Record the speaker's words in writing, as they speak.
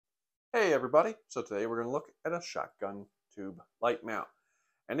Hey everybody, so today we're going to look at a shotgun tube light mount.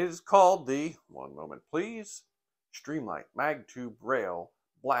 And it is called the, one moment please, Streamlight Mag Tube Rail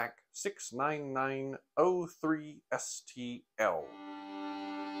Black 69903STL.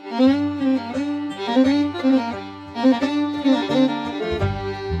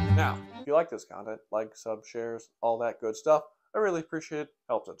 Now, if you like this content, like, sub, shares, all that good stuff, I really appreciate it.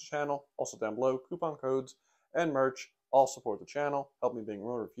 Helps out the channel. Also down below, coupon codes and merch all support the channel. Help me bring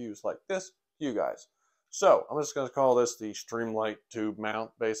more reviews like this to you guys. So I'm just going to call this the Streamlight tube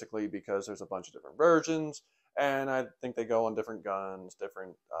mount, basically because there's a bunch of different versions, and I think they go on different guns,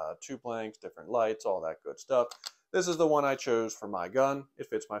 different tube lengths, different lights, all that good stuff. This is the one I chose for my gun. It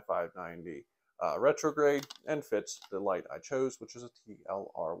fits my 590 retrograde and fits the light I chose, which is a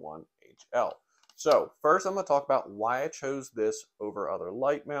TLR1HL. So first I'm going to talk about why I chose this over other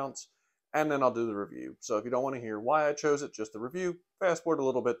light mounts, and then I'll do the review. So if you don't want to hear why I chose it, just the review, fast forward a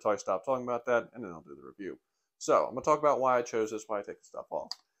little bit till I stop talking about that, and then I'll do the review. So I'm going to talk about why I chose this, why I take the stuff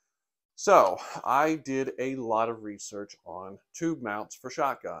off. So I did a lot of research on tube mounts for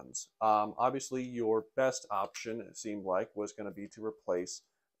shotguns. Obviously your best option, it seemed like, was going to be to replace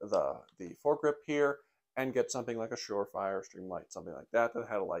the foregrip here and get something like a Surefire, Streamlight, something like that that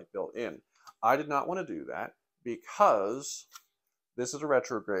had a light built in. I did not want to do that because this is a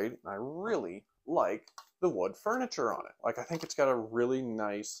retrograde and I really like the wood furniture on it. Like, I think it's got a really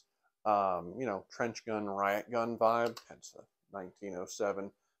nice, trench gun, riot gun vibe, hence the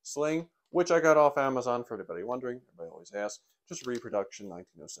 1907 sling, which I got off Amazon for anybody wondering. Everybody always asks. Just a reproduction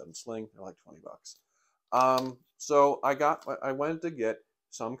 1907 sling. They're like 20 bucks. So I wanted to get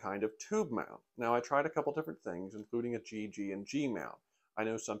some kind of tube mount. Now I tried a couple different things, including a GG and G mount. I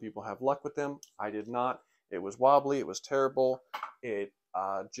know some people have luck with them. I did not. It was wobbly. It was terrible. It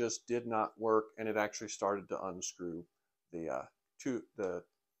just did not work, and it actually started to unscrew the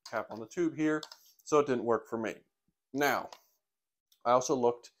cap on the tube here, so it didn't work for me. Now, I also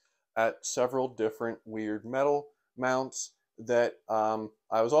looked at several different weird metal mounts that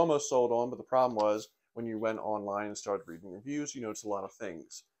I was almost sold on, but the problem was when you went online and started reading reviews, you noticed a lot of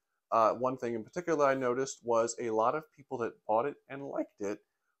things. One thing in particular I noticed was a lot of people that bought it and liked it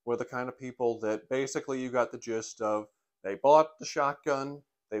were the kind of people that basically you got the gist of they bought the shotgun,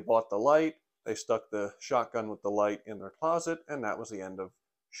 they bought the light, they stuck the shotgun with the light in their closet, and that was the end of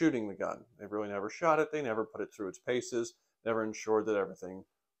shooting the gun. They really never shot it, they never put it through its paces, never ensured that everything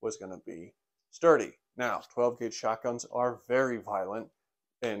was going to be sturdy. Now, 12 gauge shotguns are very violent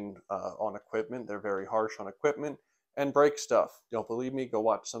and on equipment. They're very harsh on equipment and break stuff. Don't believe me? Go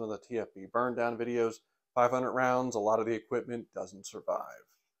watch some of the TFB burn down videos. 500 rounds, a lot of the equipment doesn't survive.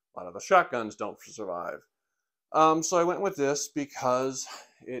 A lot of the shotguns don't survive. So I went with this because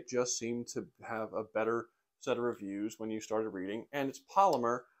it just seemed to have a better set of reviews when you started reading, and it's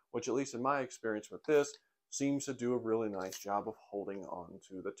polymer, which at least in my experience with this, seems to do a really nice job of holding on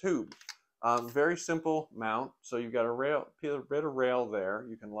to the tube. Very simple mount. So you've got a bit of rail there.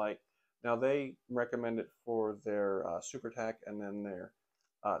 You can light. Now they recommend it for their SuperTac and then their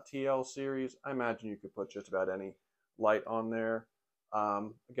TL series. I imagine you could put just about any light on there.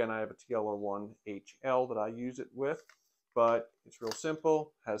 Again, I have a TLR1HL that I use it with, but it's real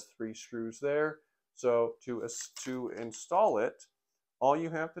simple. Has 3 screws there. So to install it, all you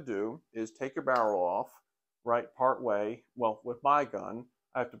have to do is take your barrel off, right part way. Well, with my gun,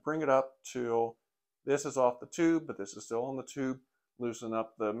 I have to bring it up till this is off the tube, but this is still on the tube. Loosen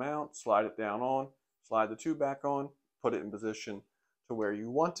up the mount, slide it down on, slide the tube back on, put it in position to where you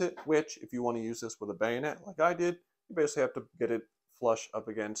want it, which if you want to use this with a bayonet like I did, you basically have to get it flush up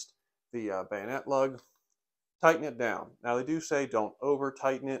against the bayonet lug, tighten it down. Now they do say don't over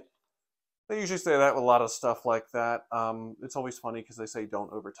tighten it. They usually say that with a lot of stuff like that. It's always funny because they say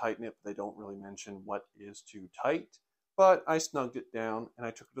don't over tighten it, but they don't really mention what is too tight. But I snugged it down and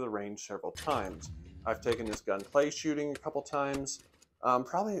I took it to the range several times. I've taken this gun clay shooting a couple times.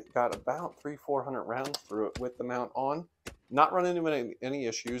 Probably got about 300-400 rounds through it with the mount on. Not run into any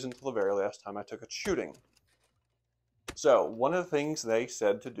issues until the very last time I took it shooting. So one of the things they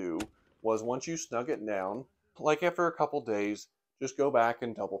said to do was once you snug it down, like after a couple days, just go back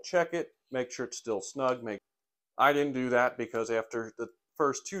and double check it, make sure it's still snug. I didn't do that because after the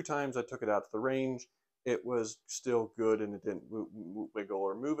first 2 times I took it out to the range, it was still good and it didn't wiggle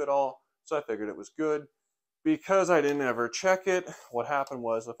or move at all. So I figured it was good. Because I didn't ever check it, what happened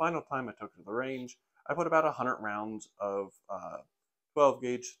was the final time I took it to the range, I put about 100 rounds of 12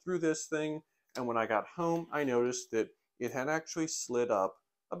 gauge through this thing. And when I got home, I noticed that it had actually slid up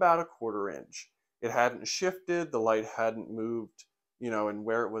about a 1/4 inch. It hadn't shifted, the light hadn't moved, and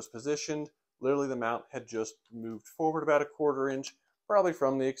where it was positioned. Literally the mount had just moved forward about a 1/4 inch probably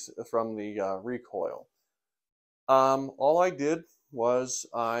from the recoil. All I did was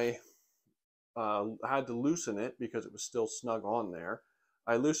I had to loosen it because it was still snug on there.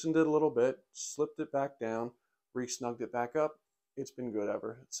 I loosened it a little bit, slipped it back down, re-snugged it back up. It's been good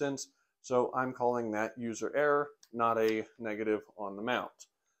ever since. So I'm calling that user error, not a negative on the mount.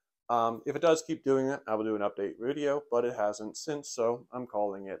 If it does keep doing it, I will do an update video, but it hasn't since, so I'm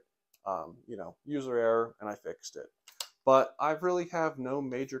calling it, user error, and I fixed it. But I really have no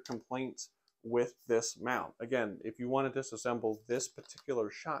major complaints with this mount. Again, if you want to disassemble this particular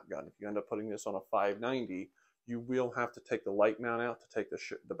shotgun, if you end up putting this on a 590, you will have to take the light mount out to take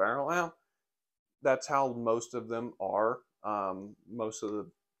the barrel out. That's how most of them are. Most of the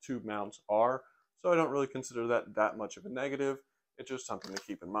tube mounts are. So I don't really consider that much of a negative. It's just something to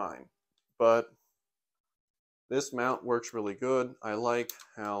keep in mind. But this mount works really good. I like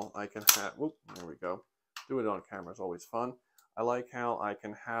how I can have, whoop, there we go. Do it on camera is always fun. I like how I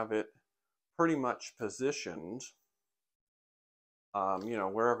can have it pretty much positioned,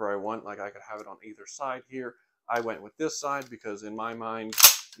 wherever I want. Like I could have it on either side here. I went with this side because in my mind,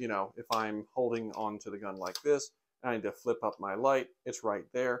 if I'm holding onto the gun like this, and I need to flip up my light, it's right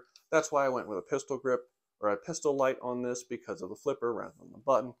there. That's why I went with a pistol grip or a pistol light on this, because of the flipper rather than the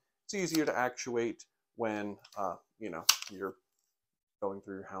button. It's easier to actuate when, you're going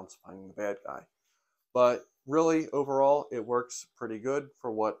through your house finding the bad guy. But really, overall, it works pretty good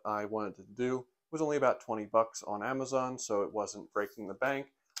for what I wanted to do. It was only about 20 bucks on Amazon, so it wasn't breaking the bank.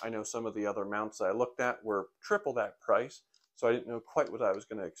 I know some of the other mounts that I looked at were triple that price, so I didn't know quite what I was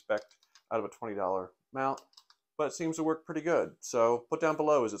going to expect out of a $20 mount, but it seems to work pretty good. So put down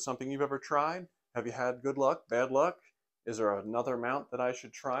below, is it something you've ever tried? Have you had good luck, bad luck? Is there another mount that I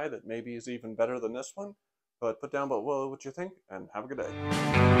should try that maybe is even better than this one? But put down below what you think, and have a good day.